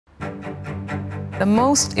The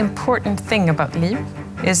most important thing about LIV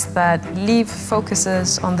is that LIV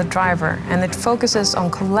focuses on the driver, and it focuses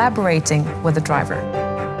on collaborating with the driver.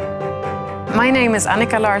 My name is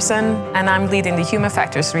Annika Larsson, and I'm leading the Human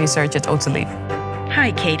Factors Research at Autoliv.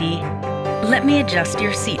 Hi, Katie. Let me adjust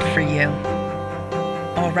your seat for you.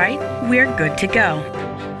 All right, we're good to go.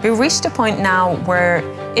 We've reached a point now where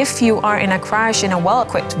if you are in a crash in a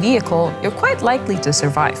well-equipped vehicle, you're quite likely to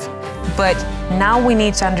survive. But now we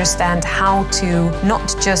need to understand how to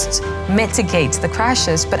not just mitigate the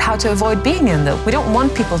crashes, but how to avoid being in them. We don't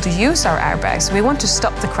want people to use our airbags. We want to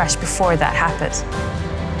stop the crash before that happens.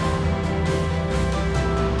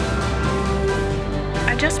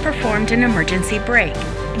 I just performed an emergency brake.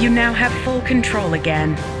 You now have full control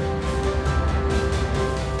again.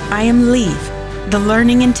 I am LIV, the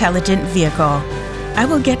Learning Intelligent Vehicle. I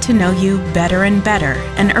will get to know you better and better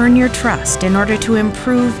and earn your trust in order to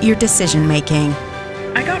improve your decision-making.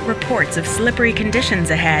 I got reports of slippery conditions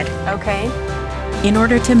ahead. Okay. In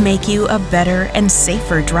order to make you a better and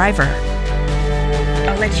safer driver.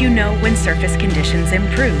 I'll let you know when surface conditions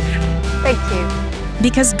improve. Thank you.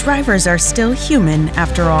 Because drivers are still human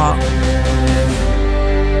after all.